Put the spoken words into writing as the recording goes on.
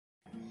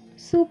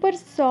Super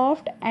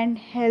soft and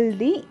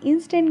healthy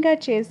ఇన్స్టెంట్గా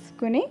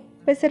చేసుకునే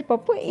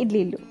పెసరపప్పు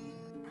ఇడ్లీలు.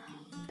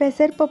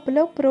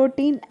 పెసరపప్పులో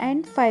ప్రోటీన్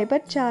అండ్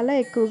ఫైబర్ చాలా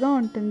ఎక్కువగా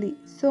ఉంటుంది.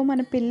 సో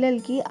మన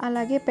పిల్లలకి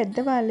అలాగే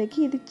పెద్దవాళ్ళకి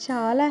ఇది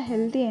చాలా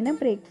హెల్దీ అయిన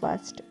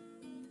బ్రేక్ఫాస్ట్.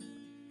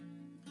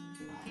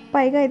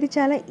 పైగా ఇది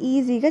చాలా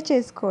ఈజీగా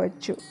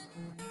చేసుకోవచ్చు.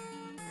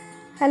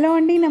 హలో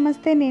అండి,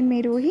 నమస్తే. నేను మీ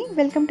రూహి.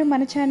 వెల్కమ్ టు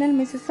మన ఛానల్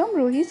మిసెస్ ఓం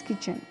రూహీస్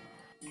కిచెన్.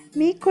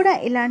 మీకు కూడా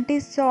ఇలాంటి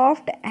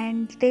సాఫ్ట్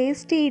అండ్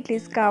టేస్టీ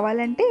ఇడ్లీస్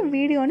కావాలంటే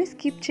వీడియోని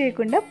స్కిప్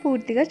చేయకుండా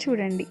పూర్తిగా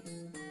చూడండి.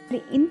 మరి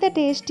ఇంత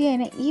టేస్టీ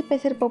అయిన ఈ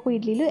పెసరపప్పు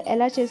ఇడ్లీలు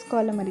ఎలా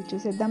చేసుకోవాలో మరి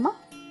చూసేద్దామా.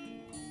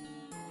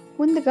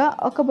 ముందుగా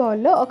ఒక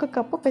బౌల్లో 1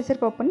 కప్పు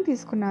పెసరపప్పుని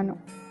తీసుకున్నాను.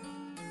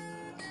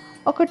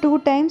 ఒక 2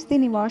 టైమ్స్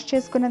దీన్ని వాష్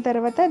చేసుకున్న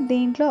తర్వాత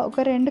దీంట్లో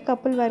ఒక 2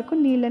 కప్పుల వరకు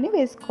నీళ్ళని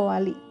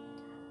వేసుకోవాలి.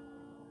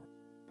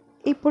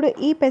 ఇప్పుడు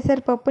ఈ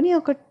పెసరపప్పుని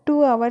ఒక 2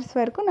 అవర్స్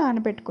వరకు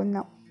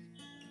నానబెట్టుకుందాం.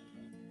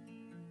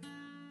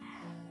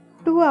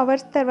 2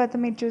 అవర్స్ తర్వాత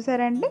మీరు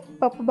చూసారంటే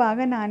పప్పు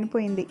బాగా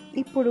నానిపోయింది.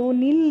 ఇప్పుడు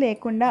నీళ్ళు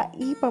లేకుండా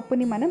ఈ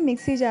పప్పుని మనం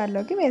మిక్సీ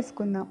జార్లోకి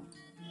వేసుకుందాం.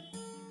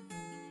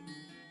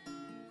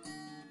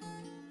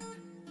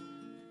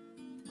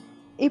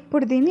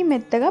 ఇప్పుడు దీన్ని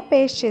మెత్తగా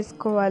పేస్ట్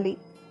చేసుకోవాలి.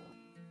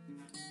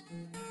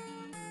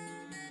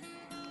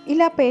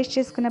 ఇలా పేస్ట్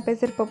చేసుకున్న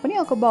పెసరపప్పుని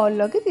ఒక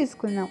బౌల్లోకి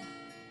తీసుకుందాం.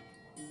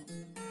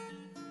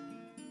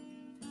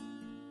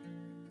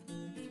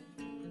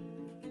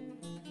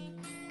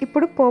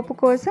 ఇప్పుడు పోపు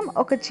కోసం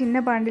ఒక చిన్న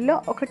బాండిలో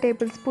 1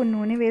 టేబుల్ స్పూన్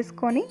నూనె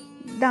వేసుకొని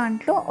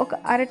దాంట్లో ఒక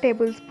 1/2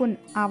 టేబుల్ స్పూన్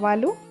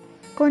ఆవాలు,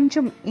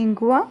 కొంచెం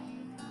ఇంగువ,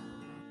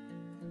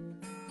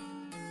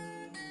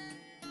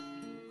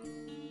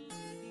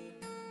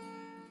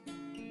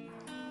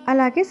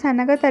 అలాగే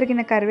సన్నగా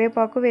తరిగిన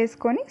కరివేపాకు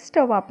వేసుకొని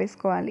స్టవ్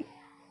ఆపేసుకోవాలి.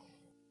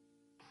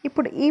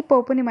 ఇప్పుడు ఈ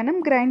పోపుని మనం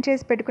గ్రైండ్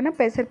చేసి పెట్టుకున్న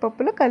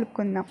పెసరపప్పులో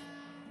కలుపుకుందాం.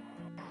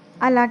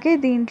 అలాగే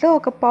దీంట్లో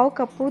ఒక 1/2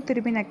 కప్పు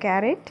తురిమిన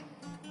క్యారెట్,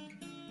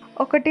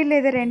 1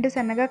 లేదా 2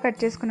 సన్నగా కట్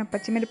చేసుకున్న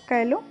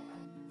పచ్చిమిరపకాయలు,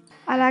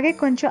 అలాగే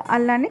కొంచెం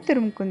అల్లాన్ని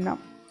తురుముకుందాం.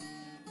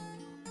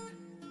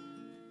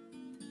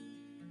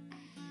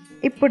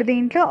 ఇప్పుడు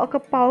దీంట్లో ఒక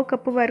 1/2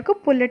 కప్పు వరకు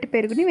పుల్లటి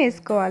పెరుగుని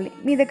వేసుకోవాలి.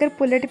 మీ దగ్గర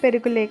పుల్లటి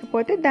పెరుగు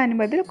లేకపోతే దాని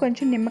బదులు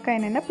కొంచెం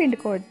నిమ్మకాయనైనా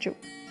పిండుకోవచ్చు.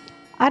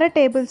 1/2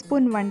 టేబుల్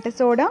స్పూన్ వంట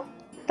సోడా,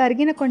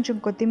 తరిగిన కొంచెం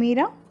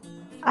కొత్తిమీర,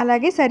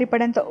 అలాగే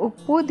సరిపడంత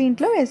ఉప్పు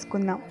దీంట్లో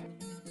వేసుకుందాం.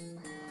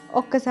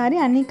 ఒక్కసారి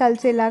అన్నీ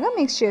కలిసేలాగా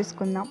మిక్స్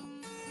చేసుకుందాం.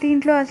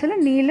 దీంట్లో అసలు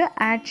నీళ్ళు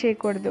యాడ్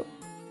చేయకూడదు.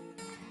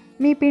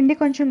 మీ పిండి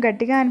కొంచెం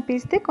గట్టిగా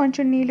అనిపిస్తే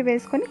కొంచెం నీళ్ళు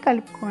వేసుకొని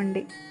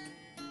కలుపుకోండి.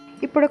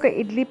 ఇప్పుడు ఒక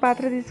ఇడ్లీ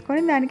పాత్ర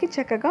తీసుకొని దానికి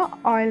చక్కగా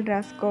ఆయిల్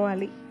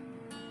రాసుకోవాలి.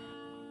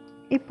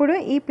 ఇప్పుడు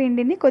ఈ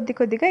పిండిని కొద్ది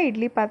కొద్దిగా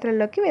ఇడ్లీ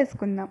పాత్రలోకి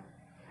వేసుకుందాం.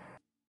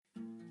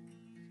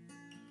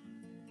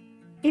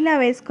 ఇలా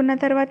వేసుకున్న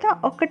తర్వాత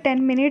ఒక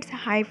 10 మినిట్స్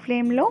హై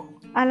ఫ్లేమ్లో,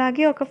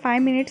 అలాగే ఒక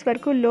 5 మినిట్స్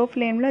వరకు లో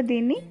ఫ్లేమ్లో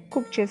దీన్ని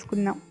కుక్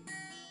చేసుకుందాం.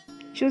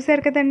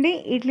 చూసారు కదండి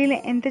ఇడ్లీలు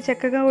ఎంత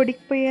చక్కగా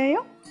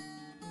ఉడికిపోయాయో.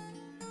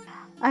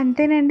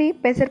 అంతేనండి,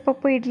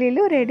 పెసరపప్పు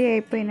ఇడ్లీలు రెడీ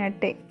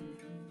అయిపోయినట్టే.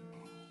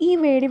 ఈ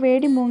వేడి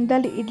వేడి మూంగ్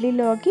దాల్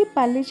ఇడ్లీలోకి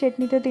పల్లీ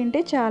చట్నీతో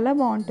తింటే చాలా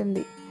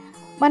బాగుంటుంది.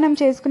 మనం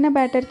చేసుకున్న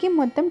బ్యాటర్కి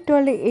మొత్తం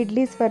 12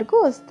 ఇడ్లీస్ వరకు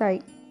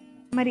వస్తాయి.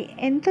 మరి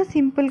ఎంతో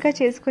సింపుల్గా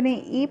చేసుకునే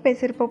ఈ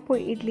పెసరపప్పు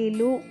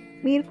ఇడ్లీలు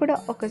మీరు కూడా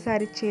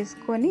ఒకసారి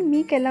చేసుకొని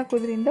మీకు ఎలా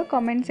కుదిరిందో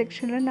కామెంట్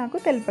సెక్షన్లో నాకు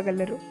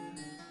తెలపగలరు.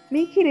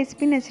 మీకు ఈ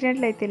రెసిపీ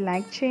నచ్చినట్లయితే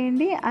లైక్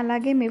చేయండి,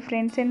 అలాగే మీ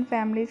ఫ్రెండ్స్ అండ్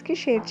ఫ్యామిలీస్కి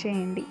షేర్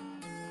చేయండి.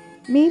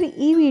 మీరు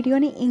ఈ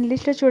వీడియోని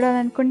ఇంగ్లీష్లో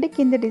చూడాలనుకుంటే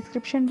కింద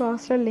డిస్క్రిప్షన్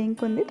బాక్స్లో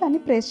లింక్ ఉంది, దాన్ని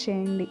ప్రెస్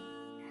చేయండి.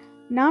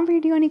 నా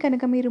వీడియోని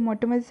కనుక మీరు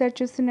మొట్టమొదటిసారి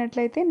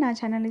చూస్తున్నట్లయితే నా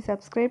ఛానల్ని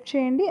సబ్స్క్రైబ్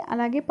చేయండి,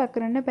 అలాగే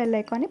పక్కనున్న బెల్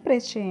ఐకాన్ని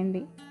ప్రెస్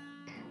చేయండి.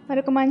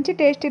 మరొక మంచి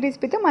టేస్టీ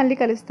రెసిపీతో మళ్ళీ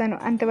కలుస్తాను.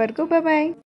 అంతవరకు బాయ్.